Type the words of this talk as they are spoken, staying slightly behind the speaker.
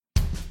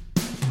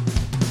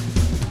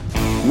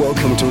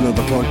Welcome to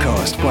another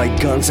podcast by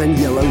Guns and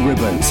Yellow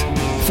Ribbons.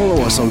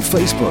 Follow us on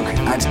Facebook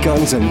at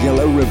Guns and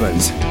Yellow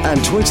Ribbons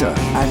and Twitter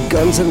at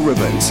Guns and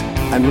Ribbons.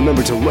 And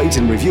remember to rate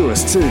and review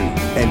us too.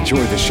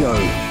 Enjoy the show.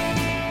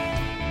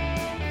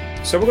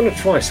 So we're going to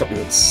try something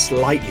that's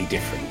slightly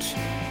different.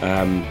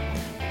 And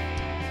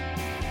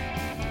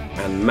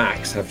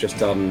Max have just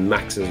done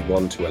Max's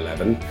 1 to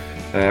 11.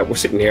 We're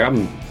sitting here.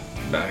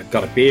 I've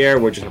got a beer.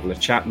 We're just having a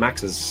chat.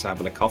 Max is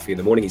having a coffee in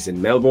the morning. He's in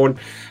Melbourne.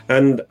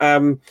 And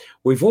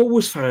we've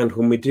always found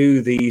when we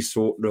do these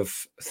sort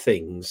of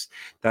things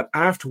that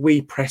after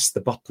we press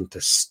the button to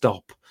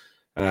stop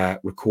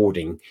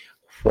recording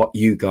what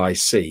you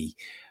guys see,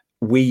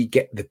 we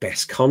get the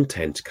best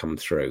content come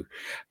through.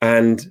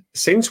 And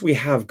since we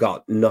have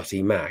got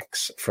Nutty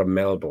Max from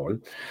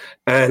Melbourne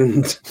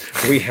and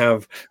we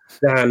have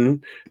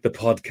Dan, the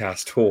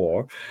podcast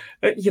whore,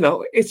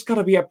 it's got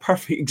to be a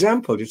perfect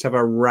example. Just have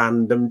a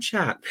random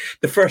chat.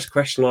 The first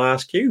question I'll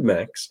ask you,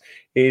 Max,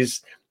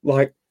 is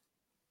like,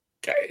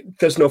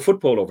 there's no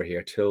football over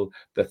here till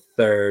the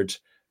 3rd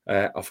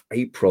of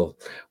April.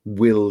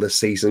 Will the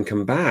season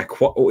come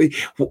back?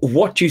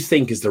 What do you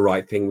think is the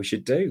right thing we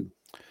should do?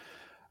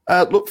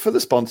 Look, for the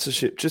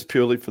sponsorship, just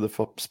purely for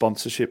the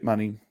sponsorship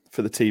money,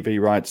 for the TV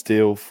rights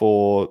deal,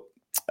 for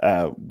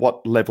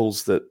what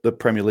levels that the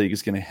Premier League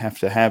is going to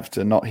have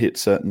to not hit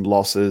certain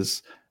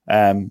losses,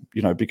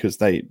 because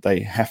they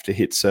have to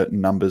hit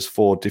certain numbers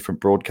for different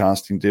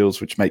broadcasting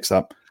deals, which makes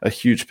up a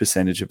huge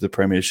percentage of the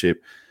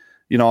Premiership.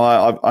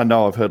 I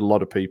know I've heard a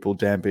lot of people,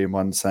 Dan being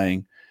one,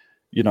 saying,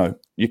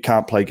 you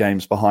can't play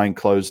games behind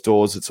closed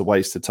doors. It's a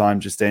waste of time.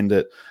 Just end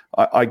it.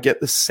 I get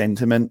the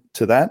sentiment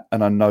to that,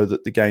 and I know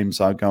that the games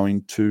are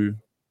going to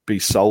be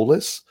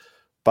soulless,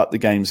 but the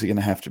games are going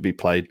to have to be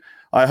played.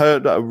 I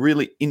heard a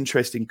really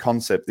interesting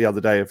concept the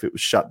other day if it was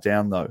shut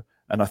down, though,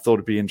 and I thought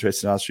it'd be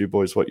interesting to ask you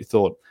boys what you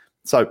thought.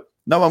 So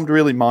no one would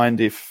really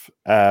mind if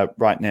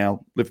right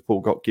now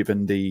Liverpool got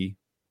given the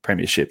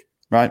Premiership,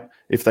 right?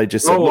 If they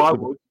just said, I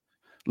would.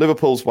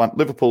 Liverpool's won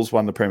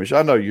the Premiership.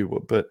 I know you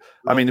would, but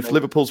I mean, if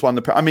Liverpool's won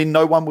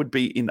no one would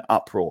be in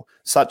uproar.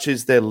 Such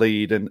is their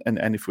lead, and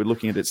if we're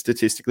looking at it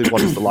statistically,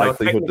 what is the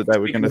likelihood that they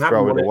were going to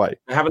throw it away?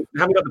 They haven't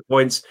got the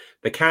points.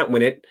 They can't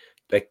win it.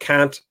 They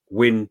can't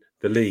win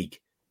the league.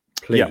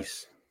 Please. Yeah.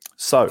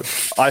 So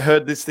I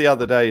heard this the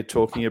other day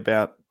talking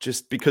about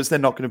just because they're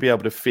not going to be able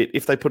to fit,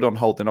 if they put it on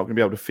hold, they're not going to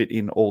be able to fit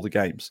in all the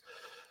games.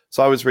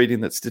 So I was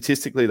reading that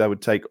statistically they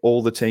would take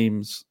all the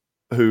teams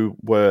who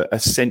were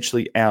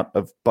essentially out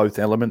of both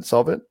elements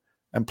of it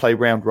and play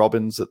round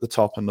robins at the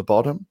top and the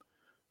bottom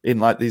in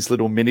like these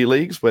little mini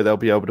leagues where they'll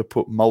be able to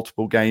put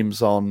multiple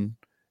games on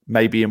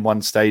maybe in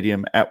one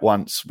stadium at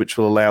once, which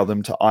will allow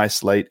them to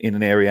isolate in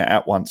an area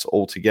at once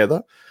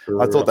altogether.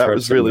 I thought that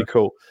was really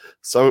cool.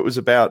 So it was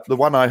about, the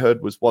one I heard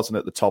wasn't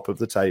at the top of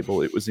the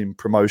table. It was in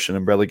promotion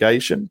and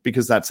relegation,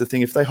 because that's the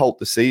thing. If they halt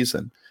the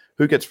season,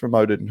 who gets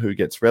promoted and who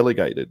gets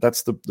relegated?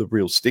 That's the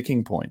real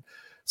sticking point.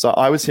 So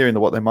I was hearing that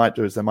what they might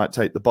do is they might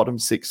take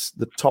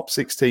the top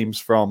 6 teams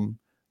from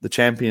the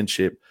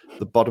Championship,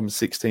 the bottom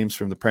 6 teams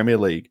from the Premier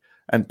League,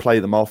 and play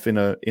them off in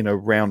a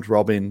round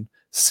robin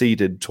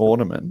seeded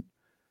tournament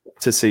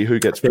to see who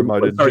gets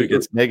promoted and who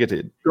gets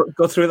negated.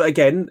 Go through that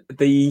again.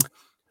 The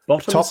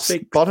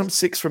bottom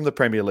 6 from the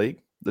Premier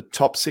League, the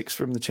top 6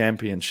 from the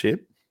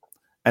Championship,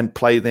 and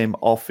play them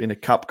off in a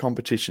cup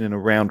competition in a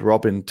round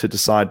robin to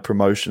decide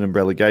promotion and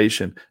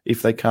relegation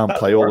if they can't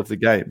play all of the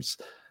games.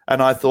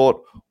 And I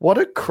thought, what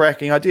a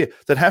cracking idea.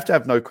 They'd have to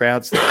have no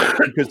crowds there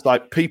because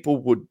people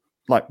would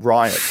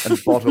riot and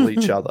bottle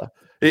each other.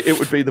 It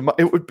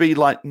would be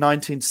like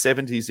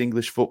 1970s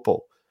English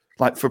football,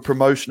 for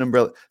promotion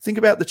and think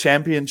about the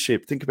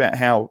Championship. Think about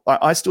how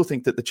I still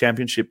think that the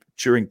Championship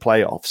during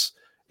playoffs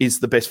is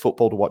the best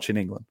football to watch in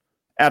England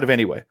out of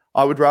anywhere.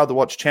 I would rather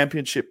watch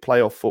Championship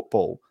playoff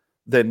football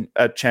than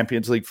a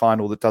Champions League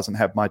final that doesn't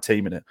have my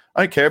team in it.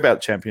 I don't care about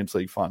the Champions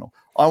League final.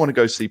 I want to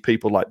go see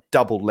people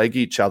double leg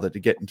each other to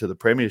get into the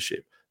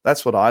Premiership.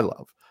 That's what I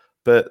love.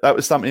 But that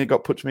was something that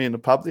got put to me in the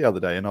pub the other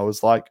day, and I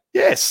was like,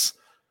 yes,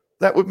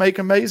 that would make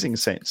amazing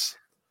sense.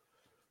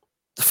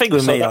 The thing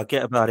with me, I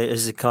get about it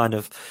is you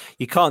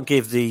can't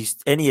give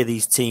any of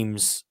these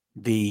teams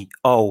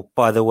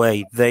by the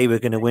way, they were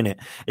going to win it.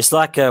 It's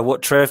like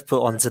what Trev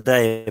put on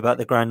today about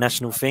the Grand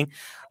National thing.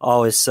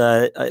 It's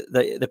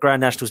the Grand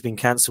National's been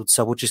cancelled,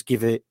 so we'll just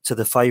give it to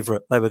the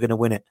favourite. They were going to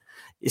win it.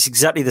 It's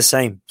exactly the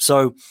same.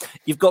 So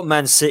you've got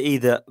Man City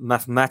that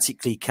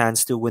mathematically can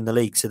still win the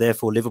league, so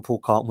therefore Liverpool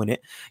can't win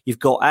it. You've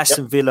got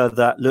Aston Villa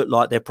that look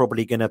like they're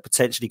probably going to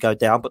potentially go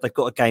down, but they've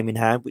got a game in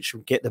hand which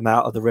will get them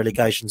out of the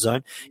relegation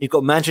zone. You've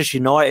got Manchester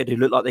United who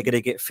look like they're going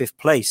to get 5th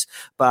place,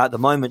 but at the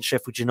moment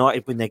Sheffield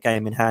United win their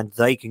game in hand,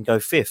 they can go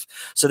 5th.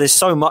 So there's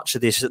so much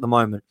of this at the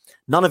moment.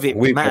 None of it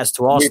matters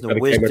to Arsenal.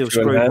 We're still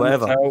screwed,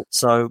 whatever.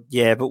 So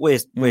yeah, but we're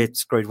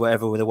screwed,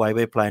 whatever, with the way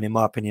we're playing, in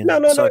my opinion. I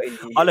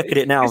look at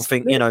it now and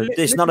think,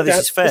 none of this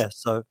is fair.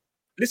 So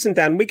listen,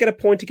 Dan, we get a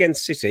point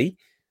against City.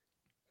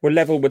 We're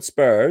level with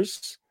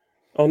Spurs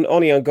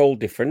only on goal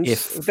difference.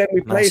 If then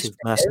we play Spurs.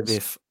 Massive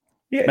if.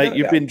 Yeah, Mate,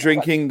 you've been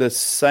drinking the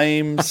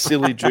same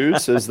silly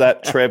juice as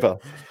that Trevor.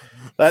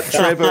 That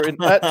Trevor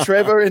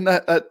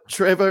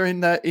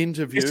in that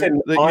interview that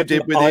you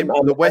did with him,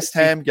 the West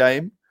Ham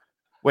game,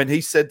 when he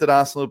said that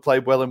Arsenal had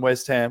played well in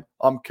West Ham,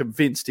 I'm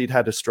convinced he'd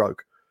had a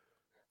stroke.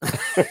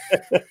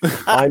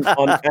 I'm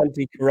on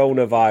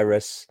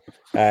anti-coronavirus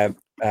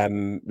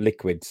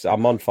liquids.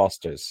 I'm on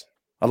Foster's.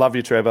 I love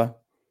you, Trevor.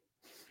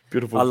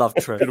 Beautiful. I love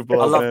Trev.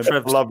 Beautiful. I love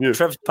Trev. I love you.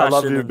 Trev's passion. I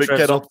love you. But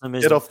get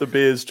off the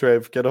beers,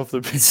 Trev. Get off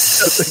the beers.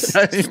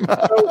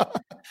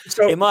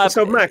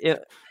 so Mac,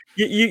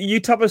 you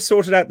top of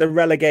sorted out the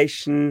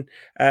relegation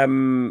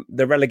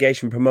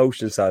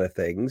promotion side of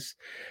things.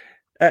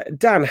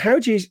 Dan, how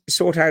do you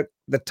sort out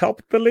the top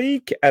of the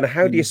league, and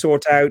how do you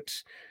sort out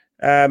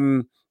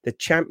the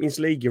Champions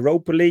League,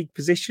 Europa League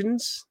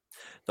positions?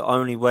 The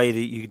only way that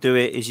you do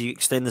it is you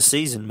extend the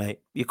season, mate.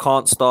 You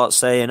can't start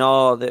saying,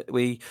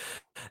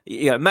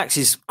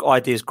 Max's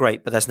idea is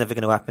great, but that's never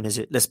going to happen, is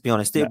it? Let's be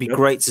honest. It would be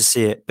great to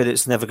see it, but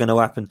it's never going to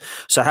happen.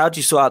 So how do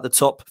you sort out the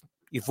top?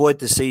 You void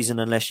the season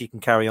unless you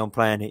can carry on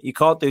playing it. You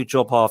can't do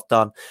job half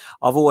done.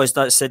 I've always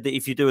said that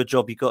if you do a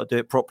job, you've got to do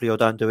it properly or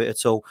don't do it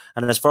at all.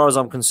 And as far as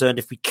I'm concerned,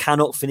 if we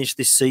cannot finish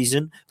this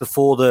season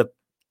before the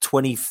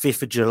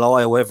 25th of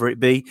July or whatever it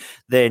be,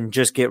 then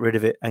just get rid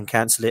of it and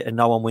cancel it, and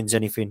no one wins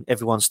anything.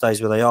 Everyone stays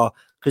where they are,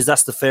 because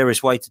that's the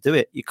fairest way to do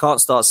it. You can't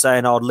start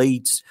saying,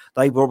 Leeds,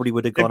 they probably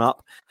would have gone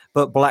up,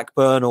 but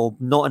Blackburn or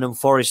Nottingham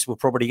Forest were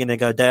probably going to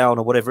go down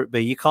or whatever it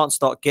be. You can't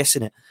start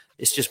guessing it.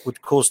 It's just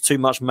would cause too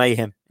much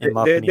mayhem, in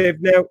my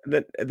opinion.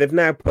 They've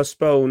now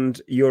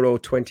postponed Euro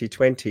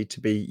 2020 to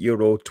be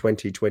Euro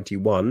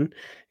 2021.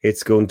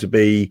 It's going to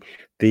be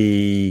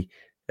the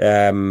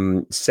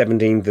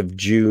 17th of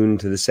June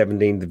to the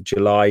 17th of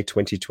July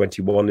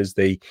 2021 is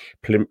the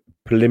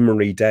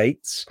preliminary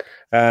dates.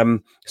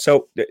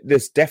 So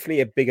there's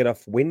definitely a big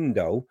enough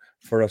window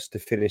for us to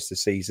finish the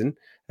season.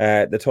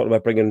 They're talking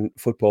about bringing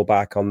football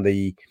back on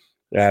the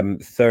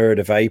 3rd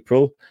of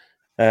April.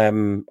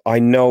 I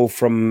know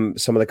from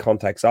some of the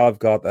contacts I've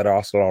got that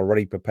Arsenal are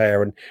already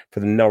preparing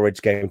for the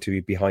Norwich game to be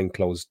behind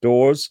closed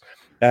doors.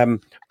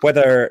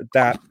 Whether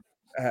that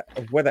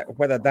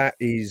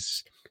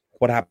is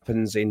what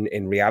happens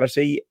in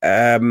reality.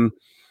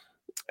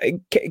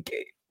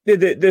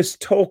 There's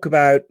talk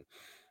about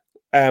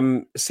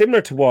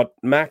similar to what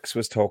Max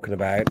was talking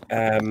about,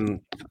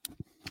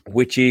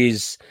 which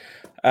is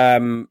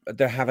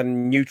they're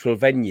having neutral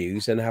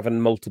venues and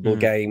having multiple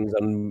games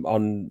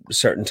on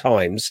certain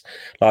times,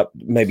 like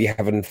maybe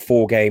having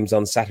 4 games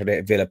on Saturday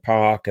at Villa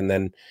Park and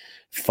then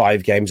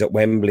 5 games at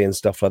Wembley and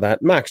stuff like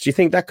that. Max, do you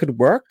think that could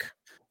work?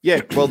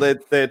 Yeah, well,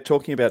 they're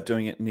talking about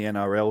doing it in the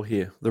NRL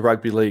here, the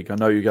rugby league. I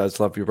know you guys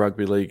love your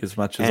rugby league as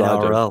much as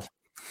NRL. I do.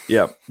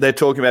 Yeah, they're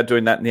talking about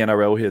doing that in the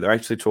NRL here. They're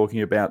actually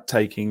talking about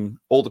taking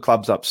all the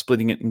clubs up,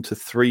 splitting it into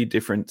 3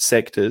 different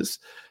sectors,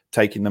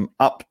 taking them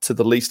up to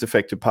the least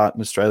affected part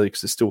in Australia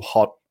because it's still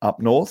hot up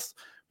north,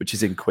 which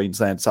is in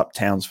Queensland, it's up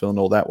Townsville and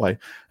all that way.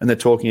 And they're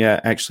talking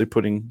about actually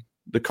putting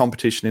the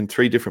competition in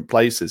 3 different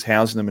places,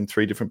 housing them in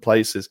 3 different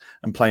places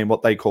and playing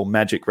what they call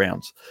magic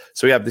rounds.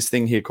 So we have this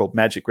thing here called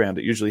Magic Round.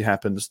 It usually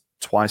happens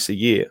twice a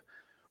year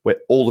where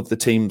all of the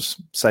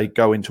teams, say,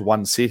 go into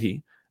one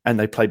city and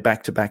they play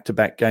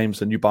back-to-back-to-back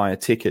games, and you buy a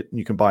ticket, and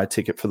you can buy a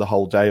ticket for the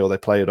whole day, or they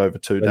play it over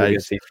 2 days. You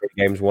see 3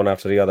 games, one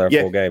after the other,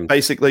 4 games.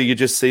 Basically, you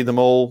just see them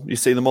all. You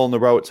see them all in the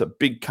row. It's a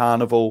big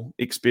carnival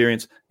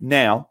experience.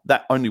 Now,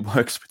 that only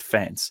works with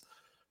fans.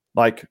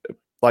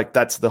 Like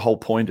that's the whole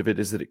point of it,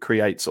 is that it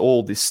creates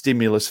all this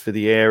stimulus for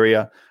the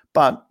area.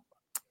 But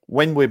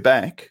when we're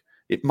back,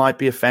 it might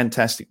be a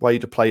fantastic way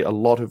to play a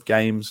lot of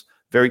games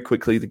very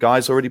quickly. The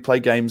guys already play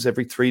games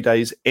every 3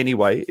 days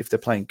anyway, if they're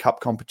playing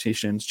cup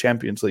competitions,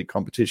 Champions League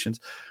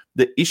competitions.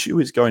 The issue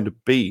is going to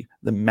be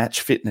the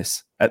match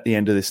fitness at the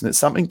end of this. And it's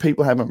something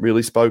people haven't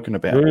really spoken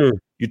about.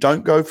 You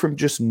don't go from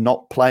just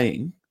not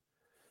playing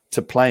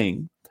to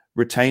playing,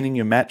 retaining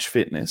your match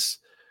fitness,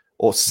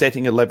 or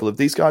setting a level of...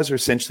 These guys are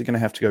essentially going to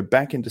have to go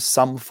back into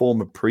some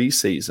form of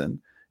preseason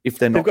if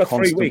they're not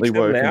constantly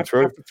working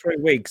through. After 3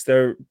 weeks,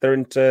 they're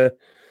into...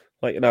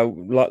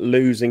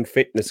 losing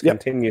fitness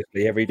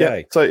continuously every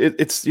day. So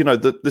it's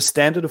the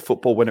standard of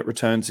football when it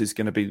returns is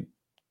going to be,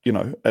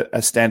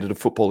 a standard of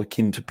football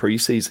akin to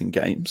preseason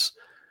games.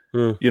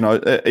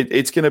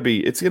 It's going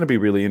to be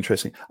really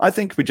interesting. I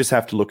think we just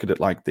have to look at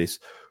it like this.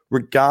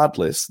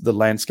 Regardless, the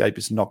landscape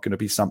is not going to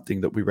be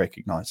something that we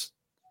recognize.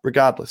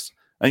 Regardless.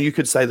 And you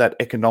could say that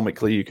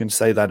economically, you can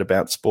say that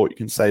about sport, you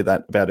can say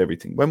that about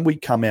everything. When we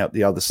come out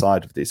the other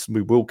side of this, and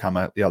we will come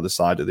out the other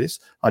side of this,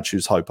 I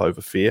choose hope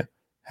over fear.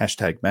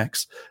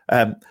 #Max.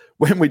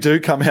 When we do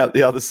come out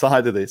the other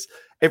side of this,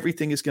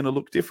 everything is going to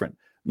look different.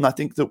 And I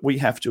think that we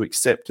have to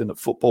accept, and that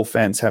football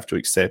fans have to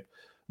accept,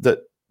 that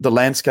the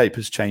landscape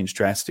has changed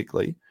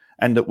drastically,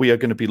 and that we are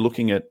going to be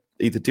looking at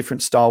either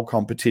different style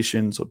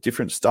competitions or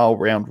different style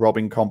round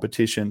robin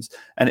competitions.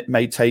 And it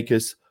may take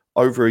us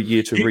over a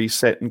year to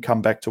reset and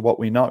come back to what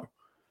we know.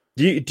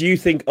 Do you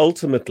think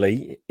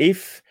ultimately,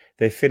 if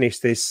they finish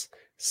this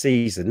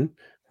season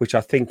which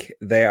I think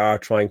they are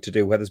trying to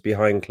do, whether it's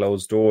behind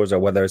closed doors or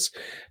whether it's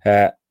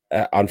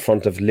on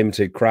front of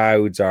limited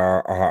crowds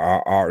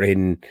or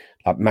in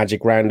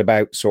magic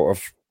roundabout sort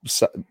of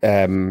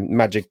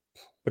magic.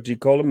 What do you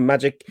call them?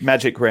 Magic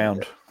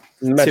round.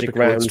 Magic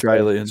Typical round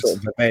Australians. sort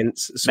of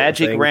events.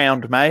 Magic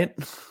round, mate.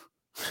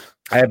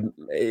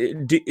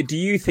 Do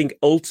you think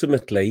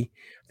ultimately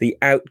the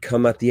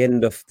outcome at the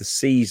end of the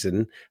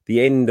season,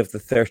 the end of the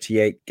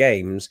 38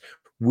 games,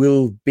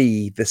 will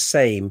be the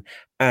same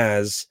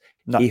as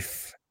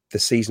if the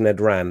season had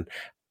ran?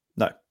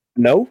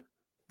 No?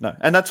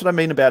 And that's what I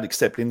mean about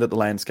accepting that the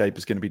landscape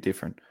is going to be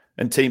different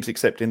and teams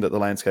accepting that the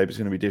landscape is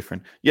going to be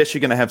different. Yes,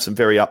 you're going to have some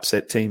very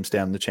upset teams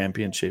down the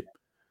championship.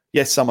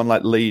 Yes, someone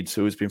like Leeds,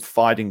 who has been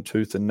fighting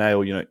tooth and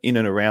nail, in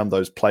and around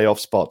those playoff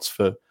spots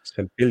for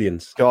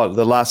billions. God,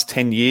 the last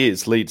 10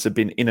 years, Leeds have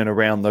been in and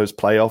around those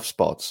playoff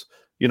spots.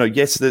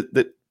 Yes,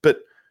 but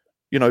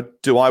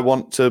do I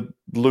want to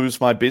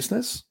lose my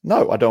business?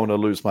 No, I don't want to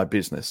lose my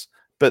business.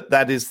 But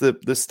that is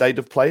the state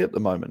of play at the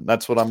moment.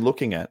 That's what I'm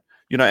looking at.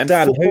 And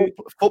Dan,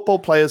 football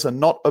players are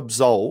not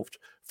absolved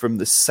from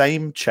the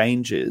same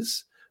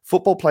changes.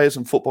 Football players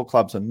and football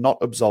clubs are not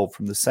absolved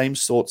from the same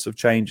sorts of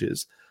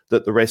changes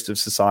that the rest of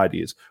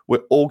society is.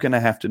 We're all going to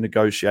have to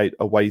negotiate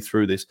a way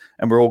through this,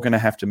 and we're all going to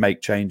have to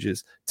make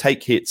changes,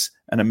 take hits,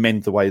 and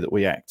amend the way that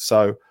we act.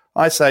 So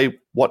I say,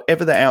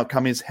 whatever the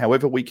outcome is,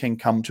 however we can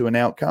come to an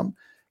outcome,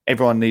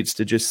 everyone needs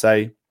to just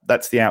say,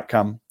 that's the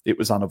outcome. It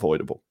was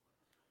unavoidable.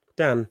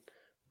 Dan,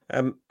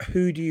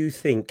 who do you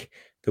think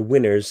the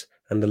winners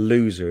and the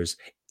losers,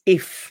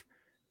 if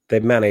they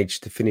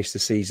manage to finish the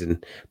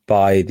season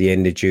by the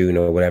end of June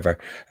or whatever,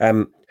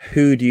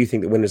 who do you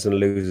think the winners and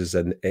losers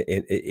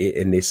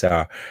in this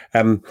are?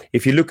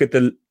 If you look at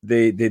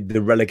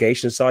the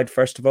relegation side,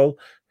 first of all,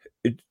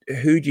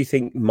 who do you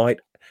think might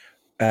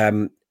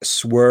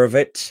swerve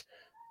it?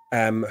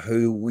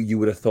 Who you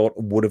would have thought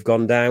would have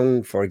gone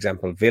down? For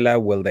example, Villa,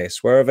 will they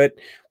swerve it?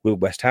 Will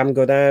West Ham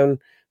go down?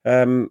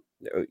 Who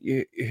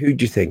do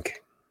you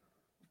think?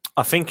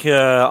 I think,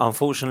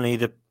 unfortunately,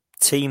 the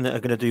team that are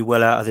going to do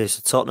well out of this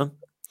are Tottenham,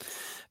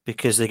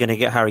 because they're going to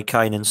get Harry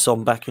Kane and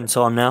Son back in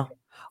time now.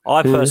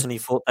 I personally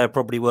thought they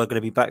probably were going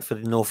to be back for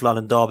the North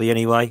London derby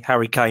anyway.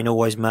 Harry Kane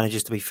always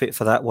manages to be fit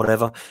for that,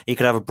 whatever. He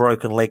could have a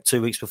broken leg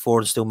 2 weeks before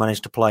and still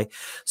manage to play.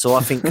 So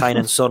I think Kane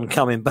and Son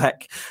coming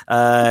back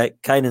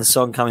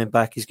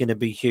is going to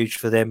be huge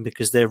for them,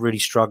 because they're really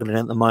struggling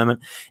at the moment.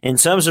 In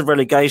terms of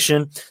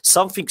relegation,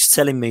 something's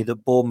telling me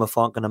that Bournemouth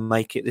aren't going to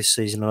make it this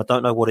season, and I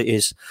don't know what it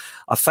is.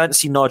 I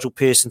fancy Nigel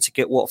Pearson to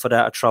get Watford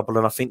out of trouble,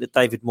 and I think that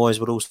David Moyes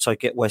would also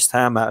get West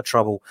Ham out of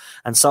trouble.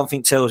 And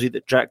something tells you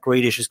that Jack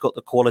Grealish has got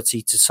the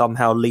quality to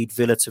somehow lead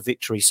Villa to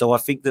victory. So I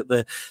think that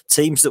the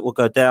teams that will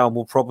go down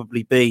will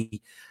probably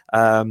be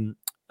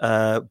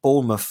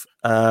Bournemouth.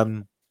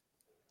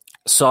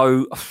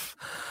 So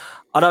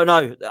I don't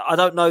know. I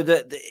don't know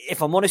that,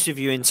 if I'm honest with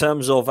you, in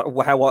terms of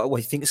how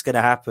I think it's going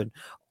to happen,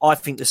 I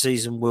think the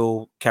season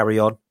will carry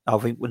on. I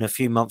think in a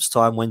few months'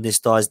 time, when this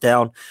dies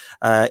down,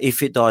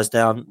 if it dies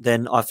down,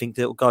 then I think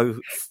that it will go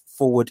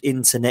forward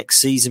into next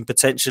season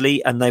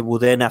potentially, and they will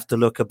then have to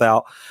look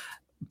about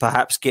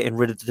perhaps getting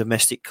rid of the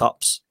domestic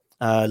cups.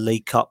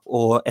 League Cup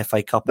or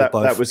FA Cup or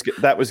both.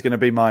 That was going to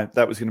be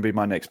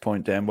my next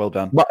point, Dan. Well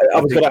done.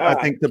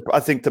 I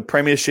think the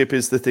Premiership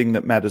is the thing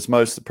that matters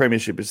most. The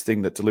Premiership is the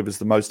thing that delivers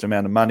the most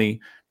amount of money.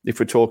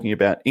 If we're talking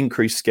about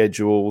increased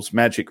schedules,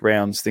 magic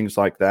rounds, things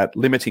like that,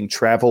 limiting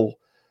travel,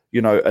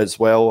 as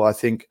well. I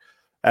think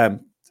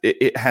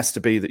it has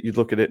to be that you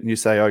look at it and you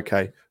say,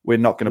 okay, we're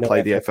not going to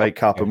play the FA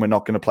Cup and we're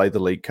not going to play the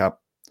League Cup.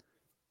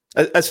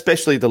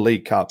 Especially the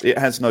League Cup, it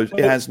has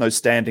no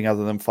standing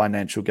other than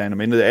financial gain. I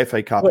mean, the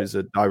FA Cup is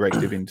a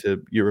directive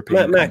into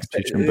European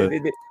competition, but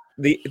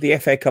the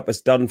FA Cup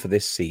is done for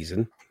this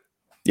season.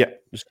 Yeah.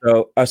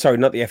 So, sorry,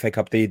 not the FA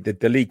Cup. The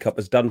League Cup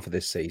is done for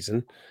this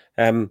season.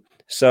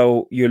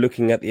 So you're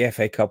looking at the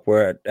FA Cup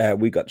where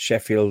we got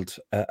Sheffield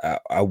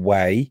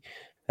away,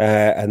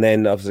 and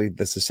then obviously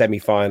there's the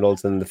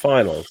semi-finals and the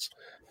finals.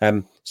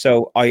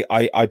 So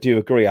I do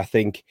agree. I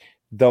think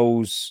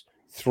those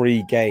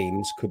 3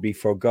 games could be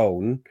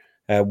foregone.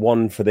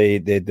 One for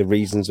the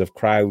reasons of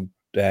crowd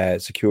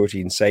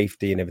security and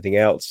safety and everything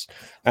else,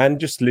 and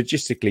just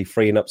logistically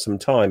freeing up some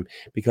time,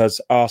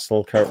 because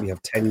Arsenal currently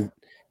have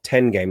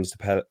 10 games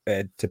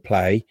to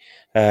play,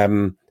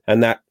 and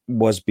that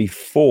was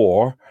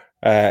before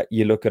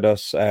you look at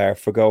us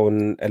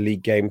foregoing a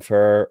league game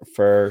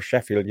for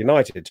Sheffield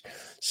United.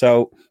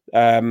 So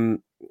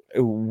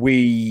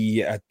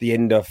we, at the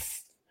end of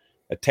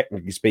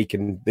technically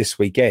speaking, this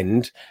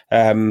weekend,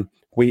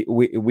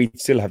 we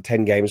still have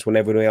 10 games when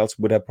everyone else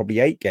would have probably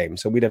 8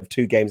 games. So we'd have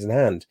 2 games in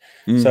hand.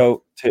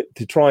 So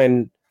to try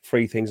and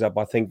free things up,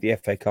 I think the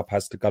FA Cup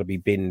got to be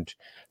binned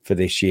for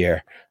this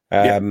year.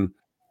 The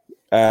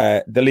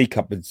League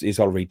Cup is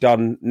already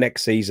done.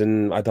 Next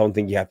season, I don't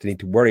think you have to need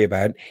to worry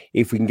about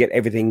if we can get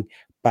everything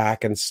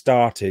back and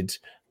started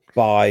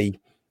by,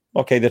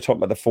 okay, they're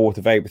talking about the 4th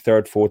of April,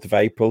 3rd, 4th of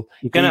April.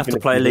 You're going to have to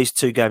play at least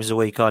 2 games a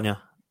week, aren't you?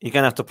 You're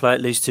going to have to play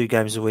at least 2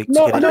 games a week to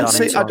No, get I it don't done.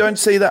 see. I don't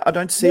see that. I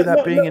don't see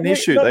that being an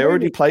issue. They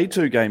already play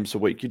 2 games a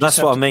week. You just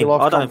That's what I have to mean. kill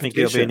off I don't think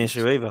it'll be an competitions.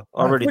 issue either.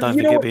 I really don't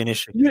think it'll be an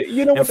issue.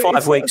 In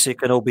 5 weeks, it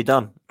can all be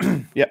done.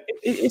 Yeah,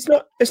 it's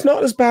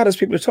not as bad as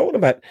people are talking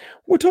about.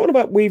 We're talking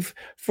about we've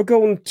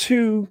forgone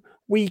 2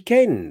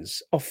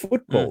 weekends of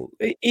football.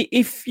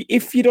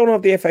 If you don't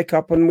have the FA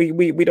Cup and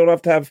we don't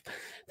have to have,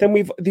 then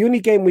the only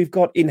game we've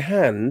got in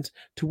hand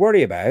to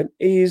worry about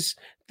is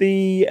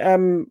the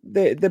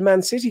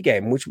Man City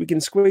game, which we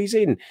can squeeze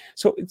in.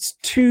 So it's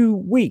 2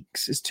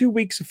 weeks. It's 2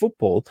 weeks of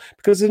football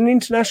because there's an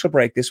international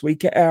break this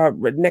week,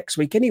 next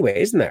week anyway,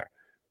 isn't there?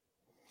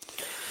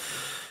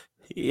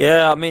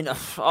 Yeah, I mean,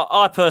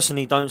 I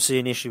personally don't see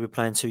an issue with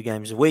playing 2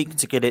 games a week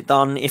to get it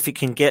done. If it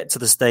can get to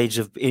the stage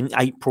of in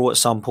April at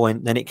some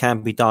point, then it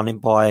can be done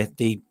by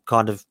the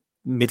kind of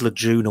middle of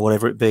June or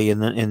whatever it be in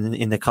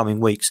the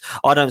coming weeks.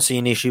 I don't see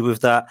an issue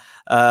with that.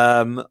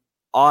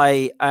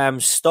 I am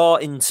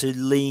starting to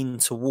lean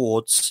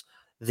towards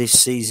this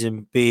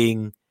season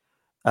being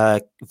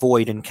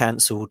void and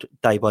cancelled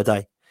day by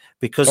day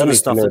because of the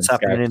stuff that's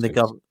happening in the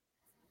government.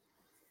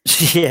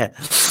 Yeah,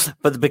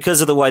 but because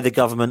of the way the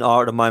government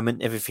are at the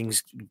moment,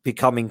 everything's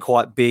becoming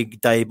quite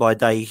big day by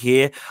day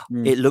here.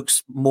 It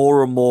looks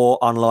more and more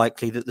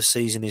unlikely that the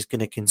season is going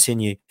to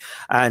continue.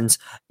 And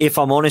if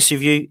I'm honest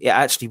with you, it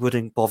actually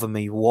wouldn't bother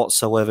me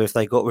whatsoever if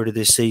they got rid of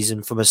this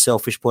season from a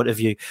selfish point of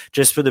view,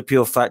 just for the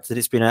pure fact that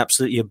it's been an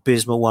absolutely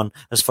abysmal one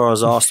as far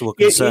as Arsenal are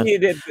concerned.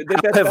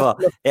 However,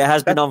 it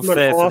has been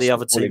unfair for the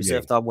other teams that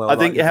have done well. I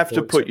think you have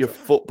to put your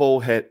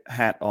football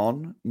hat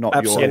on,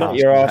 not your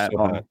Arsenal hat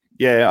on.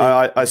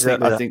 Yeah, I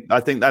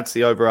think that's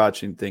the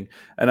overarching thing.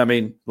 And I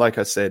mean, like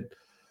I said,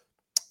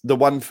 the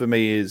one for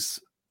me is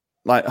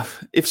like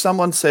if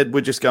someone said we're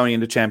just going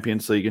into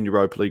Champions League and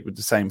Europa League with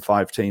the same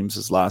 5 teams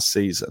as last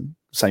season,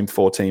 same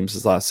 4 teams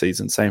as last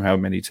season, same how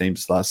many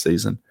teams as last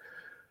season,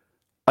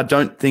 I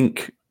don't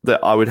think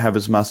that I would have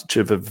as much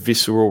of a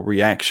visceral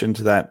reaction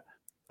to that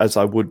as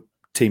I would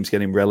teams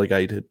getting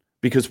relegated,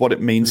 because what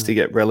it means to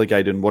get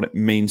relegated and what it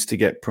means to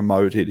get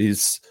promoted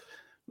is,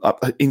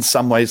 in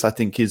some ways, I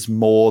think is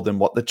more than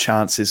what the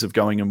chance is of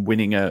going and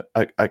winning a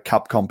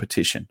cup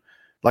competition.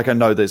 Like, I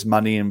know there's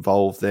money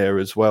involved there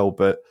as well,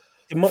 but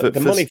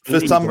for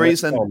some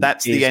reason,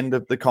 that's the end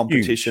of the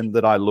competition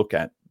that I look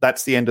at.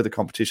 That's the end of the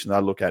competition that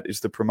I look at,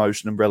 is the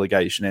promotion and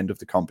relegation end of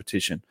the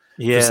competition.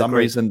 Yeah, for some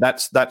reason,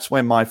 that's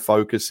where my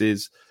focus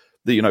is.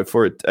 That,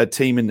 for a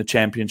team in the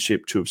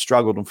Championship to have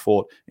struggled and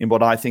fought in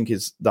what I think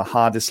is the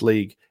hardest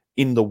league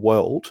in the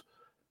world.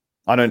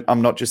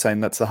 I'm not just saying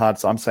that's the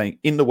hardest. I'm saying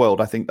in the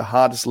world, I think the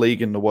hardest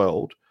league in the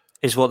world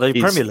is what the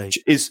Premier League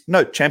is.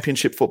 No,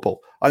 Championship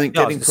football. I think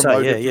getting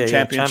promoted to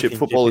Championship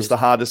football is the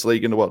hardest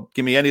league in the world.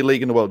 Give me any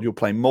league in the world, you'll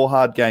play more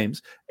hard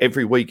games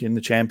every week in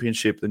the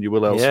Championship than you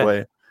will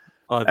elsewhere.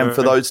 And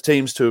for those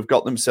teams to have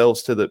got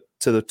themselves to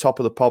the top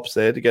of the pops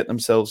there, to get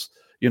themselves,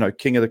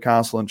 king of the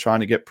castle and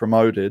trying to get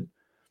promoted,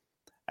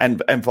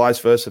 and vice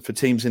versa for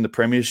teams in the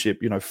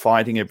Premiership,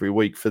 fighting every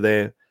week for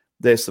their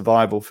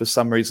survival. For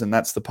some reason,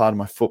 that's the part of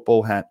my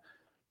football hat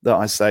that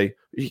I say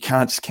you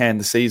can't just can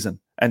the season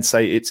and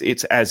say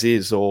it's as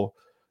is, or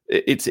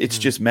it's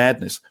just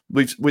madness.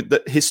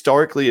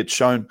 Historically, it's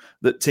shown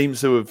that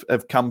teams who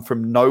have come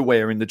from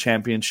nowhere in the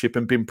Championship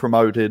and been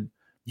promoted,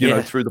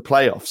 through the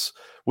playoffs.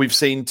 We've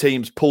seen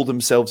teams pull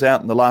themselves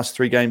out in the last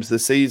 3 games of the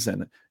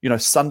seament.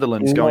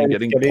 Sunderland's going and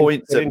getting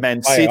points at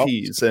Man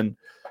City's, and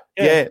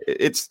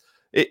it's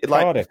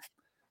that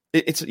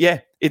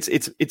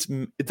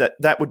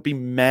would be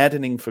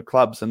maddening for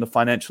clubs, and the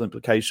financial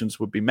implications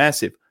would be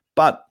massive.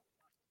 But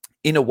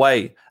in a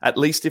way, at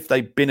least if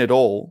they bin it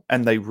all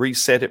and they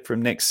reset it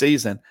from next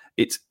season,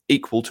 it's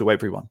equal to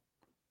everyone.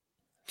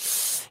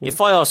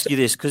 If I ask you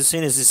this, because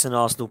seeing as this is an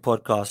Arsenal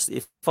podcast,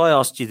 if I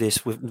asked you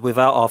this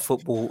without our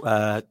football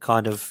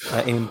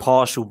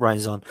impartial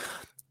brains on,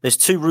 there's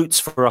 2 routes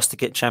for us to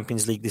get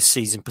Champions League this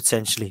season,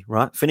 potentially,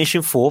 right?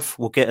 Finishing 4th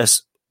will get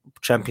us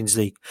Champions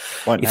League.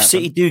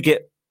 City do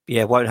get...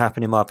 Yeah, it won't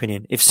happen in my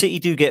opinion. If City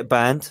do get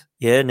banned,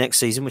 next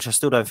season, which I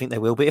still don't think they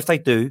will, but if they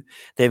do,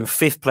 then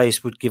 5th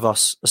place would give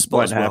us a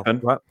spot as well.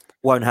 Right?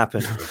 Won't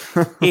happen.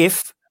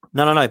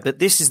 No, but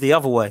this is the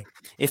other way.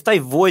 If they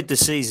void the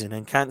season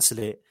and cancel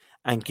it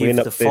and give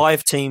the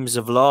 5 teams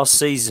of last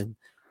season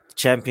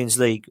Champions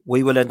League,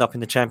 we will end up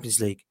in the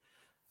Champions League.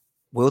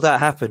 Will that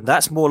happen?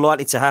 That's more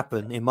likely to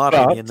happen, in my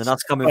opinion, than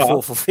us coming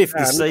 4th or 5th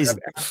this season.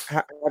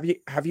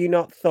 Have you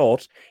not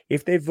thought,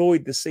 if they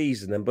void the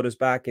season and put us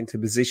back into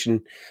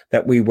position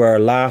that we were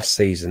last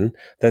season,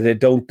 that they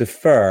don't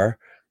defer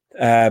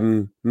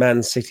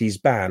Man City's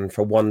ban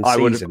for one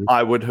season?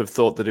 I would have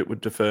thought that it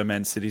would defer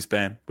Man City's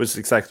ban, which is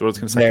exactly what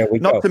I was going to say.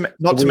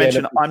 Not to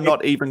mention, I'm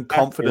not even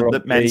confident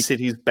that Man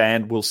City's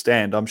ban will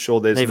stand. I'm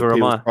sure there's an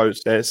appeals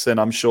process,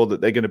 and I'm sure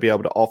that they're going to be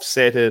able to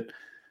offset it.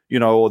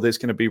 Or there's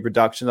going to be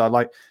reductions.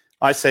 I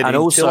said,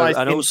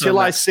 until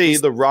I see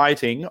the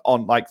writing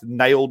on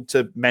nailed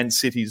to Man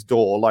City's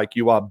door, like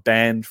you are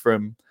banned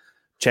from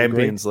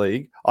Champions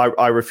League,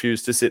 I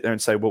refuse to sit there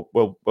and say,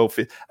 well,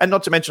 fifth. And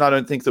not to mention, I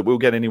don't think that we'll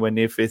get anywhere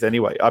near fifth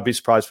anyway. I'd be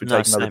surprised if we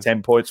take another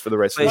 10 points for the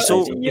rest of the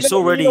season. It's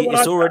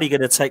already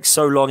going to take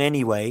so long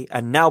anyway.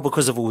 And now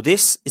because of all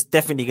this, it's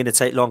definitely going to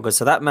take longer.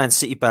 So that Man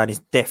City ban is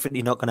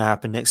definitely not going to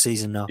happen next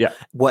season now. Yeah.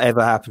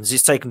 Whatever happens,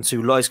 it's taken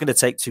too long. It's going to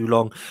take too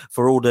long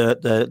for all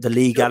the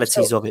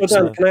legalities of it.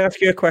 Dan, can I ask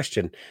you a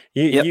question?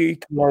 You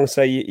come along and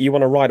say you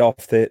want to write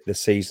off the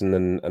season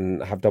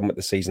and have done with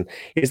the season.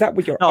 Is that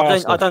what you're? No,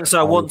 I don't say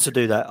I want to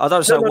do that. I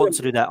don't say I want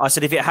to do that. I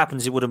said if it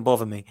happens, it wouldn't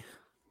bother me.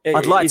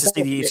 I'd like to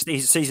see the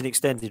season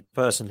extended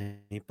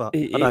personally, but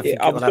I don't think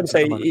I was going to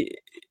say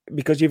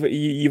because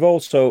you've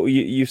also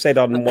you said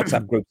on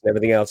WhatsApp groups and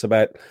everything else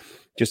about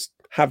just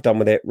have done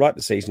with it, write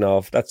the season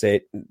off. That's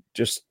it.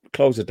 Just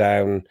close it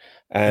down,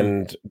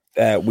 and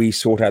we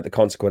sort out the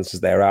consequences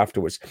there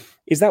afterwards.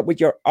 Is that with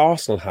your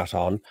Arsenal hat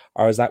on,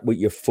 or is that with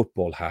your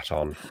football hat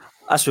on?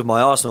 That's with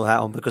my Arsenal hat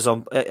on, because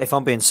if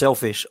I'm being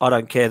selfish, I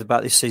don't care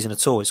about this season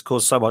at all. It's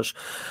caused so much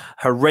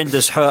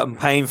horrendous hurt and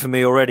pain for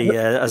me already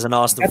as an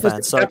Arsenal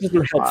fan. So that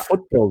doesn't help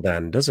football,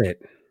 then, does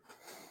it?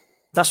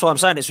 That's why I'm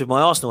saying it's with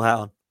my Arsenal hat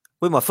on.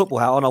 With my football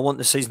hat on, I want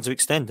the season to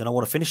extend and I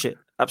want to finish it.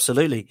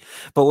 Absolutely.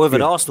 But with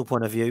an Arsenal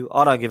point of view,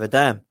 I don't give a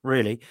damn,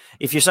 really.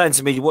 If you're saying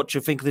to me, what do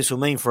you think this will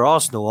mean for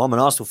Arsenal? I'm an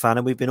Arsenal fan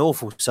and we've been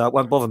awful, so it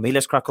won't bother me.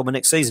 Let's crack on with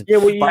next season. Yeah,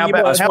 well, how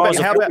about this as far as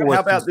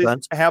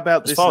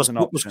an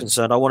football's option?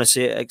 concerned, I want to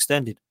see it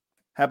extended.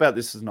 How about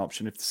this as an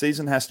option? If the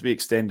season has to be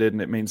extended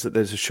and it means that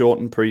there's a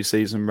shortened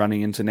pre-season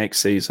running into next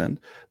season,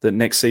 that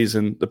next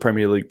season the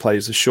Premier League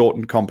plays a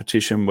shortened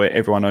competition where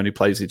everyone only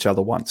plays each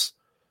other once.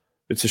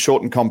 It's a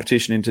shortened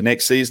competition into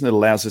next season. It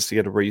allows us to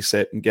get a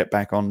reset and get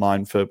back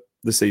online for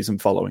the season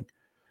following.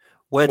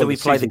 Where do we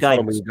play the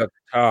games? We've got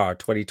Qatar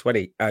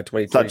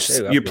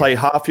 2022. You play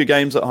half your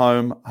games at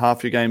home,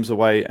 half your games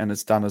away, and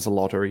it's done as a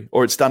lottery.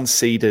 Or it's done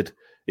seeded.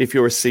 If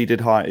you're a seeded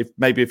high,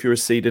 if you're a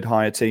seeded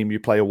higher team, you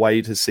play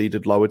away to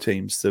seeded lower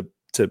teams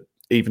to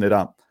even it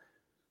up.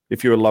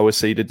 If you're a lower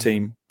seeded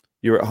team,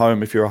 you're at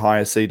home. If you're a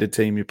higher seeded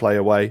team, you play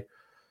away.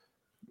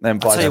 I'll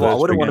tell you what, I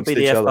wouldn't want to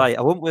be the FA. I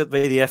wouldn't want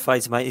to be the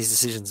FA to make these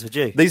decisions, would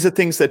you? These are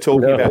things they're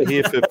talking about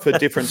here for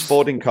different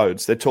sporting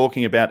codes. They're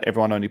talking about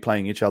everyone only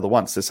playing each other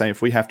once. They're saying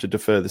if we have to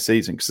defer the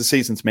season, because the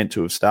season's meant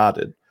to have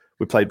started,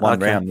 we played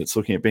one round, it's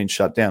looking at being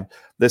shut down.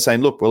 They're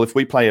saying, look, well, if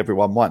we play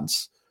everyone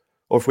once,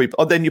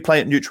 then you play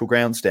at neutral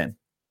grounds, Dan.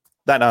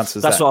 That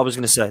answers That's that. what I was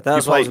going to say.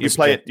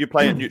 You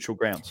play at neutral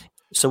grounds.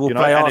 So we'll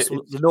play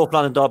Arsenal, the North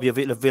London Derby of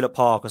Villa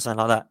Park or something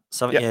like that.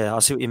 So yeah, I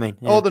see what you mean.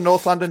 Yeah. Or the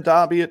North London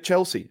Derby at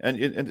Chelsea, and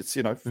it's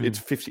it's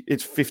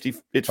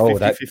 50-50 ticket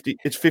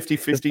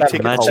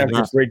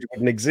holders. Bridge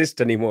wouldn't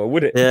exist anymore,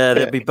 would it? Yeah,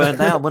 they'd be burnt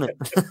down, wouldn't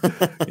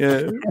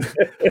it?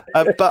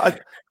 Yeah,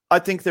 but I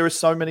think there are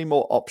so many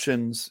more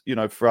options,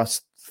 for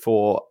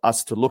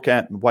us to look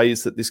at and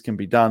ways that this can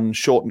be done.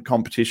 Shortened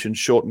competitions,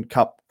 shortened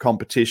cup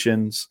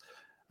competitions.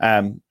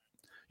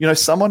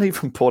 Someone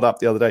even brought up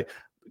the other day.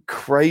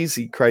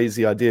 Crazy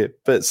idea,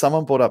 but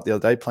someone brought up the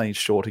other day playing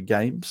shorter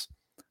games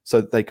so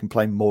that they can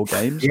play more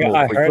games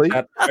more quickly.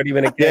 Heard that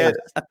 30-minute games.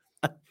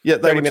 Yeah,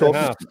 they were talking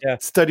half,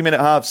 30-minute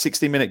halves,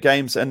 60-minute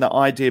games, and the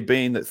idea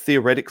being that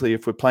theoretically,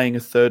 if we're playing a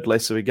third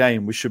less of a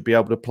game, we should be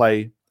able to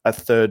play a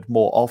third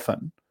more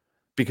often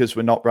because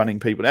we're not running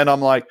people. And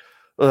I'm like,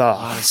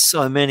 there's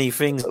so many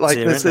things. Like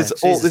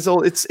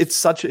it's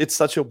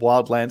such a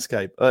wild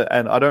landscape,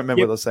 and I don't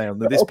remember what I was saying on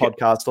this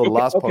podcast or the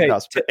last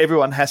podcast. But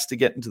everyone has to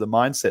get into the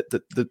mindset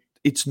that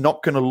it's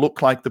not going to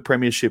look like the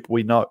Premiership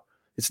we know.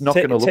 It's not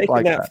going to look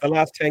like that. For the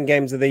last 10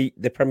 games of the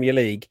Premier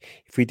League,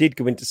 if we did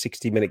go into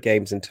 60-minute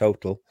games in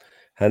total,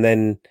 and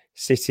then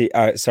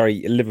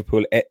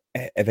Liverpool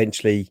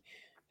eventually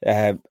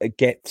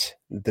get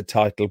the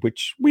title,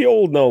 which we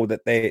all know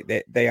that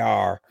they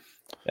are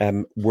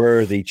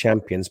worthy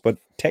champions, but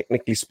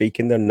technically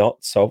speaking, they're not.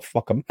 So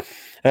fuck them.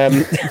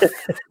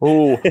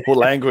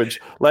 Language,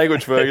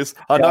 Fergus.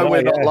 I know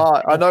we're not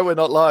live. I know we're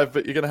not live,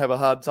 but you're going to have a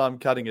hard time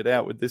cutting it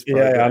out with this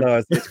program. Yeah, I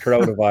know. It's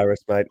coronavirus,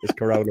 mate. It's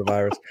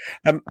coronavirus.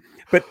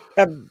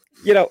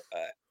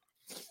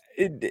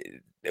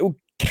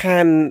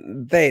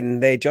 Can then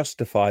they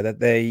justify that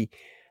they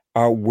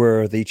are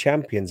worthy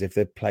champions if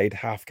they've played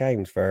half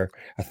games for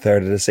a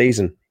third of the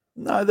season?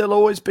 No, there'll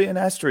always be an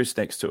asterisk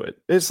next to it.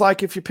 It's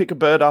like if you pick a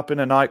bird up in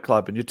a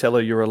nightclub and you tell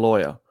her you're a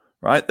lawyer,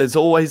 right? There's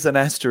always an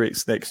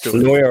asterisk next to it.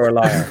 Lawyer or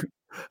liar?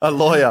 a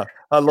lawyer,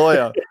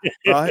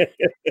 right?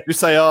 You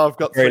say, I've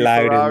got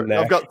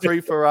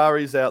three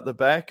Ferraris out the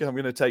back. I'm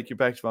going to take you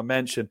back to my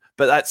mansion.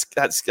 But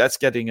that's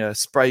getting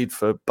sprayed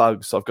for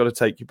bugs. So I've got to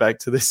take you back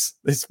to this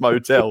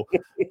motel,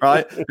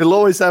 right? You'll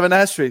always have an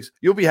asterisk.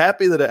 You'll be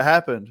happy that it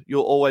happened.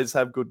 You'll always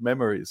have good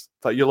memories.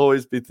 But you'll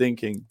always be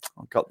thinking,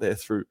 I got there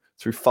through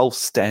false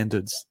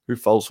standards, through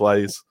false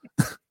ways.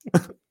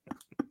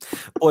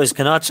 Boys,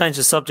 can I change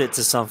the subject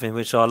to something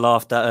which I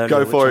laughed at earlier?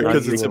 Go for it,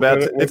 because it's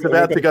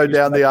about to go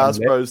down the Arse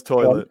Bros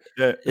toilet.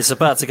 Yeah, it's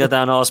about to go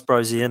down Arse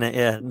Brosy, isn't it?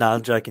 Yeah, no,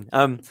 I'm joking.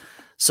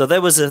 So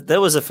there was a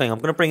thing. I'm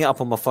going to bring it up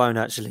on my phone.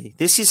 Actually,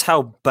 this is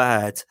how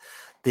bad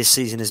this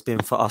season has been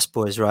for us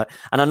boys, right?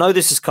 And I know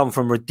this has come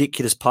from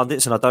ridiculous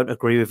pundits, and I don't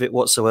agree with it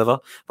whatsoever,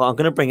 but I'm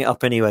going to bring it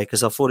up anyway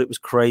because I thought it was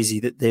crazy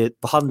that the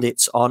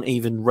pundits aren't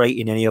even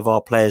rating any of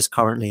our players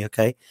currently,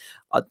 okay?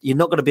 You're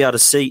not going to be able to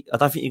see, I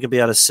don't think you're going to be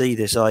able to see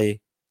this, are you?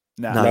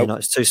 No, you're not.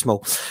 It's too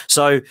small.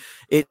 So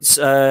it's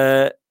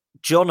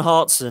John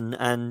Hartson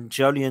and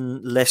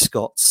Julian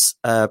Lescott's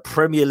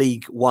Premier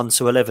League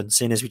 1-11,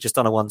 seeing as we've just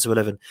done a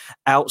 1-11,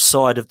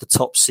 outside of the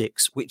top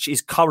 6, which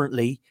is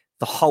currently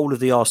the whole of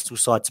the Arsenal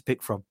side to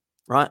pick from,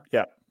 right?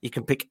 Yeah. You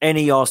can pick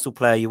any Arsenal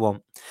player you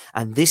want.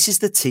 And this is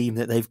the team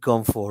that they've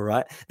gone for,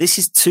 right? This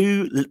is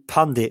 2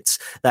 pundits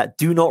that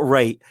do not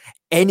rate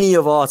any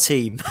of our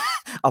team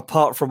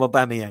apart from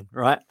Aubameyang,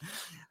 right?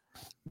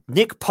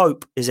 Nick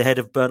Pope is ahead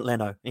of Bernd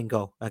Leno in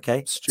goal.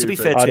 Okay, Stupid. To be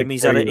fair to him,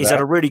 he's had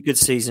a really good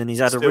season. He's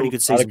had a really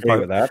good season,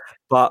 Pope, with that.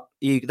 But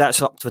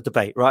that's up for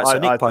debate, right? So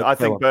Nick Pope, I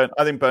think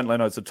Bernd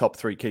Leno is the top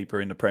 3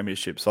 keeper in the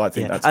Premiership. So I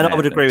think that's and I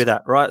would agree with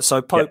that, right?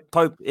 So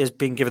Pope has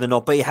been given the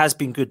nod, but he has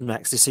been good,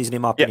 Max, this season.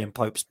 In my opinion,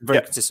 Pope's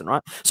very consistent,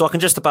 right? So I can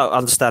just about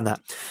understand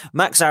that.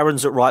 Max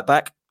Aaron's at right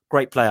back,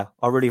 great player.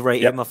 I really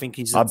rate him. I think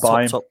he's a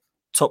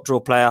top draw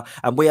player,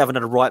 and we haven't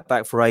had a right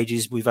back for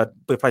ages. We're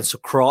playing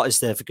Socrates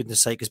there, for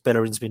goodness sake, because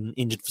Bellerin's been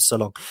injured for so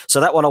long. So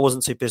that one I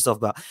wasn't too pissed off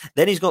about.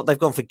 Then they've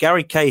gone for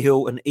Gary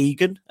Cahill and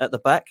Egan at the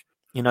back.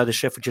 You know, the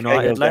Sheffield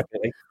United lad.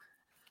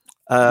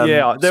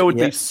 There would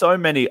be so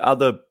many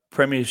other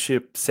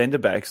Premiership centre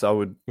backs. I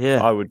would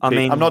pick.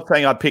 I'm not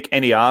saying I'd pick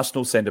any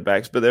Arsenal centre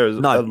backs, but there is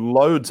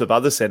loads of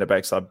other centre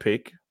backs I'd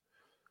pick.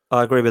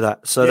 I agree with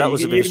that. So that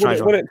was a bit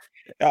strange.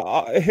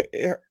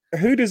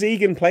 Who does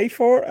Egan play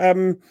for?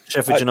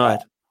 Sheffield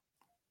United.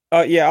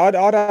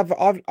 I'd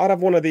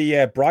have one of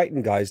the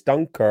Brighton guys,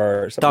 Dunk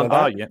or something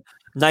like that. Yeah.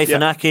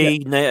 Nathan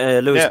Ake,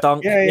 Lewis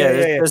Dunk.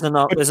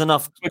 There's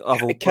enough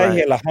other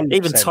players.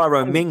 Even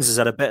Tyrone Mings has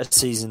had a better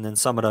season than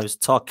some of those.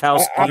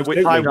 Tarkowski.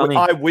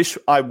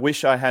 I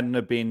wish I hadn't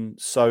have been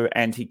so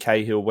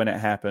anti-Cahill when it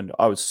happened.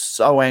 I was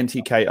so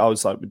anti-Cahill. I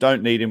was like, we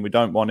don't need him. We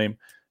don't want him.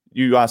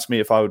 You asked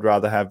me if I would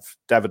rather have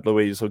David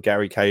Luiz or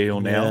Gary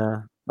Cahill now.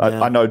 Yeah.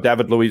 I know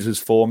David Luiz's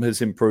form has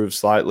improved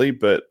slightly,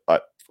 but I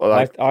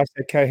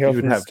said Cahill.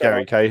 You would have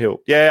Gary Cahill.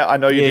 Yeah, I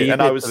know you did.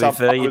 And I was I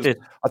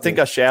think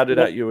I shouted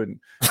at you and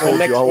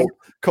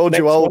called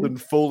you old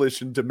and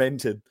foolish and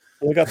demented.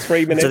 We got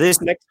 3 minutes. So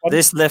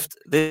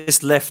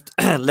this left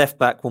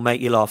back will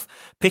make you laugh.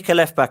 Pick a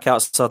left back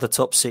outside the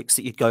top 6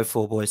 that you'd go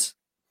for, boys.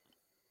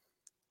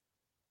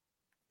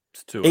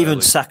 It's too even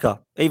early.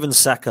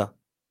 Saka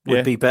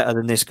would be better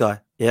than this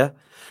guy. Yeah.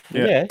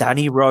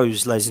 Danny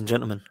Rose, ladies and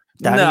gentlemen.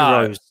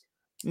 Rose.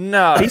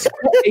 No. He's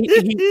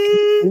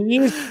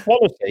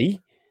quality.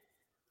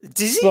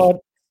 Does he? Do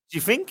you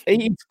think?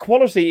 He's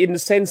quality in the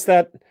sense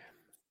that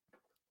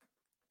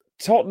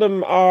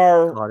Tottenham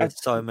are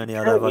so many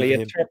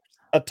a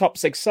top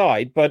 6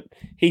 side, but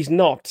he's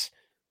not.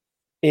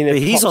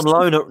 He's on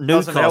loan at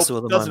Newcastle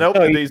at the moment. Doesn't help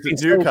that he's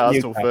at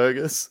Newcastle,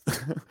 Fergus.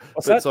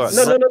 What's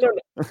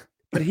that? No.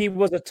 But he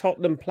was a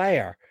Tottenham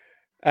player,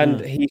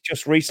 and he's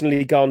just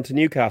recently gone to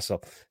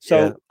Newcastle.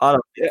 So I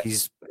don't think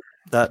he's...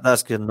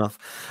 That's good enough.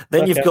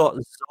 Then you've got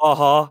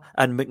Zaha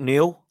and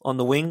McNeil on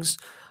the wings.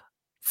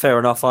 Fair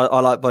enough. I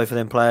like both of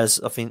them players.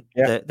 I think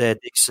they're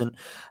decent.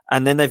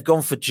 And then they've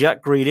gone for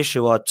Jack Grealish,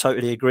 who I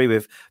totally agree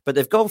with. But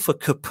they've gone for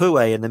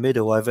Capoue in the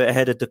middle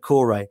ahead of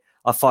Decore.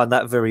 I find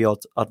that very odd.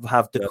 I'd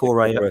have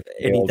Decore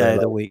any day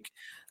of the week.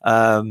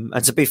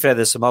 And to be fair,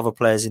 there's some other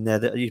players in there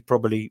that you'd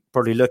probably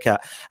look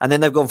at. And then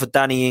they've gone for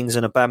Danny Ings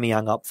and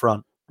Aubameyang up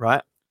front,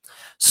 right?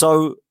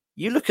 So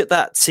you look at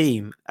that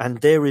team,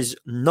 and there is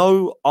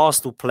no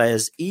Arsenal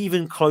players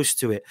even close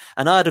to it.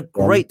 And I had a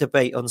great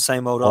debate on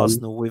Same Old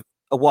Arsenal with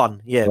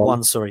one,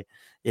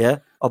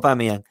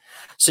 Aubameyang.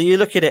 So you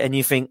look at it and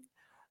you think,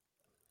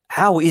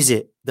 how is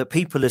it that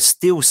people are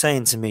still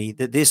saying to me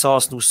that this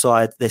Arsenal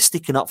side, they're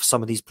sticking up for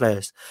some of these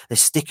players. They're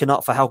sticking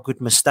up for how good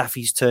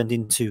Mustafi's turned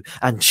into,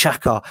 and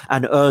Xhaka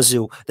and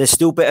Ozil. They're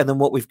still better than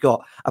what we've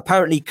got.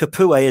 Apparently,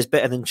 Capoue is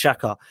better than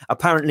Xhaka.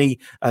 Apparently,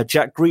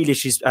 Jack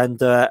Grealish is and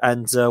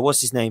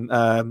what's his name?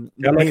 Are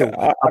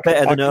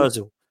better than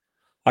Ozil.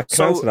 I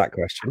can answer that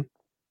question.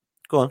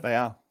 Go on. They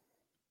are.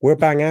 We're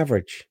bang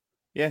average.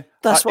 Yeah,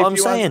 that's what I'm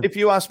saying. If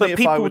you ask me if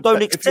I'd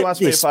take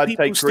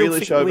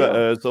Grealish over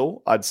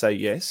Ozil, I'd say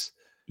yes.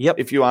 Yep.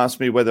 If you ask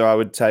me whether I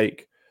would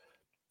take,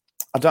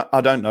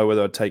 I don't know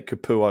whether I'd take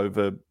Capoue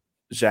over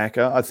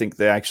Xhaka. I think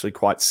they're actually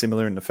quite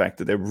similar in the fact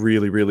that they're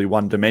really, really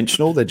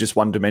one-dimensional. They're just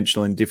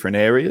one-dimensional in different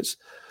areas.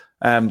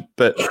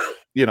 But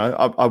you know,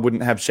 I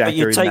wouldn't have Xhaka. But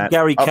you'd take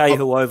Gary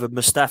Cahill over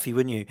Mustafi,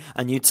 wouldn't you?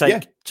 And you'd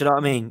take, do you know what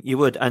I mean? You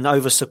would, and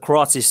over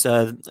Socrates,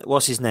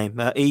 what's his name,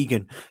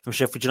 Egan from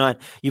Sheffield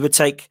United. You would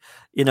take,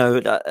 you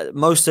know,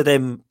 most of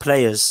them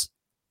players.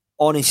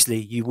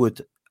 Honestly, you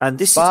would. And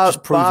this is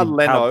just proving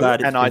how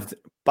bad it's been.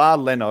 Bar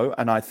Leno,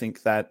 and I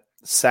think that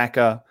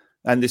Saka,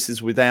 and this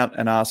is without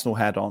an Arsenal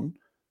hat on,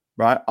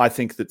 right? I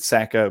think that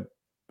Saka,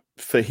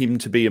 for him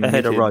to be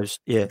ahead of Rose,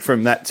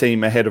 from that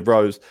team ahead of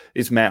Rose,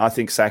 is I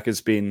think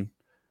Saka's been.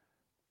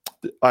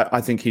 I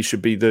think he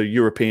should be the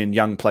European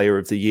Young Player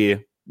of the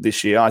Year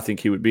this year. I think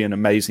he would be an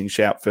amazing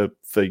shout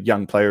for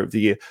Young Player of the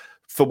Year.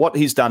 For what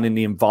he's done in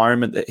the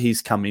environment that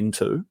he's come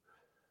into,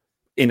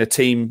 in a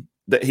team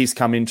that he's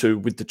come into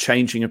with the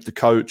changing of the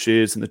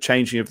coaches and the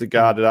changing of the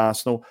guard at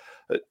Arsenal,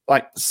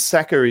 like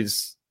Saka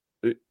is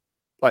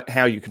like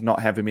how you could not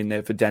have him in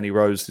there for Danny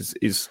Rose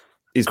is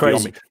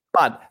beyond me.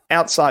 But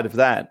outside of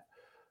that,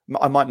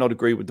 I might not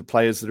agree with the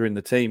players that are in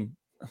the team,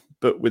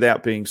 but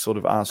without being sort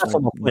of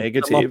Arsenal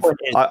negative,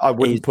 I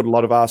wouldn't put a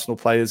lot of Arsenal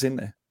players in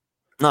there.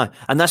 No,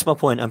 and that's my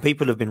point. And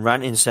people have been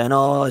ranting, saying,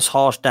 "Oh, it's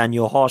harsh, Dan.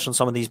 You're harsh on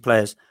some of these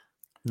players."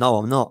 No,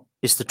 I'm not.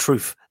 It's the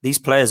truth. These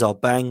players are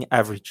bang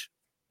average.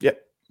 Yep.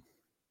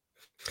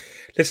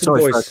 Listen,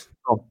 boys.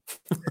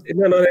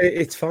 No,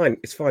 it's fine.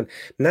 It's fine.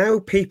 Now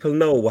people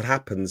know what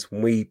happens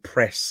when we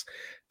press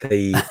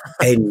the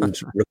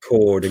end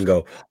record and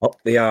go up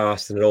the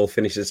arse and it all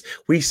finishes.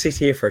 We sit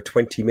here for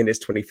 20 minutes,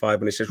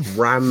 25 minutes, just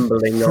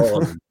rambling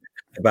on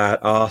about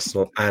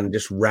Arsenal and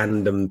just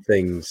random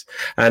things.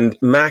 And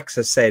Max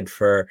has said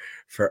for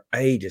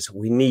ages,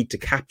 we need to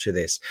capture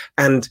this.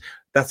 And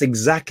that's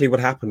exactly what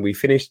happened. We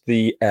finished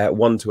the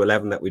 1 to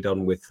 11 that we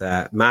done with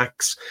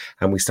Max,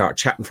 and we started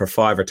chatting for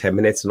 5 or 10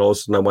 minutes. And all of a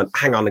sudden I went,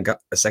 hang on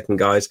a second,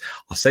 guys.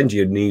 I'll send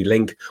you a new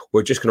link.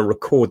 We're just going to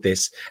record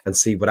this and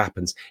see what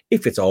happens.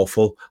 If it's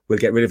awful, we'll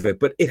get rid of it.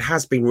 But it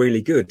has been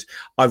really good.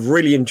 I've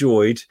really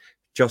enjoyed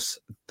just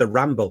the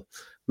ramble.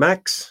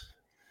 Max,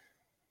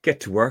 get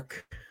to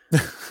work.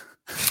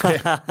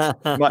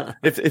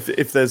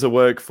 if there's a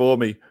work for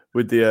me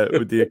with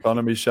the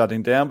economy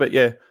shutting down, but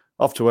yeah,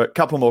 off to work.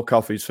 Couple more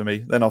coffees for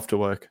me, then off to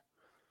work.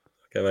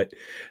 Okay, mate.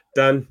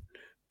 Dan,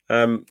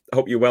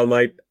 hope you're well,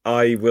 mate.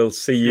 I will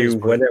see you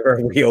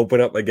whenever we open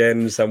up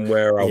again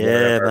somewhere or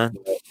wherever. Man.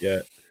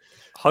 Yeah.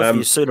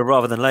 Hopefully sooner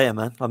rather than later,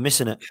 man. I'm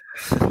missing it.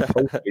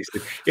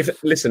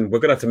 Listen, we're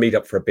gonna have to meet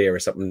up for a beer or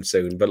something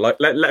soon. But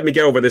let me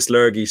get over this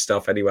lurgy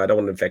stuff anyway. I don't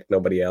want to infect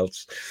nobody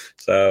else.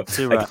 So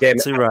again,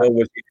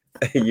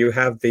 you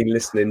have been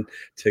listening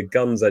to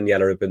Guns and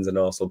Yellow Ribbons, an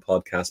Arsenal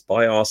podcast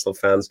by Arsenal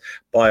fans,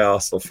 by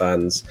Arsenal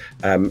fans.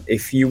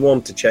 If you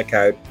want to check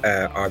out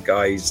our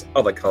guys'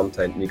 other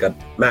content, you got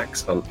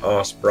Max on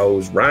Arse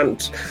Bros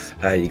Rant.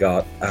 You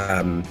got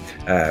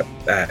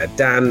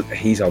Dan.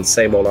 He's on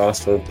Same Old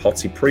Arsenal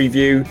Potsy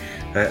Preview.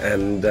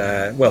 And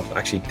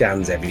actually,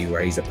 Dan's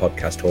everywhere. He's a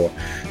podcast whore.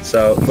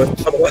 So, but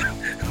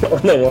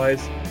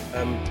otherwise,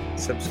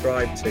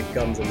 subscribe to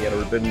Guns and Yellow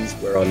Ribbons.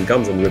 We're on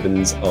Guns and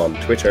Ribbons on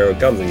Twitter,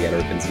 Guns and Yellow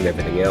Ribbons and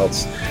everything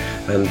else.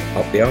 And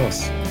up the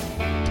arse.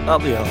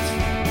 Up the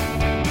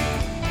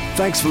arse.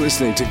 Thanks for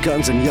listening to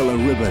Guns and Yellow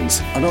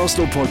Ribbons, an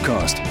Arsenal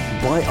podcast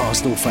by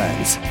Arsenal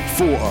fans,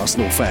 for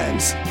Arsenal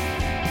fans.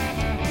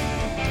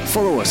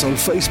 Follow us on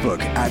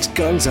Facebook at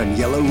Guns and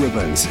Yellow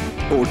Ribbons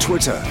or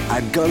Twitter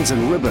at Guns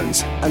and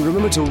Ribbons. And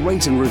remember to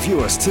rate and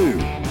review us too.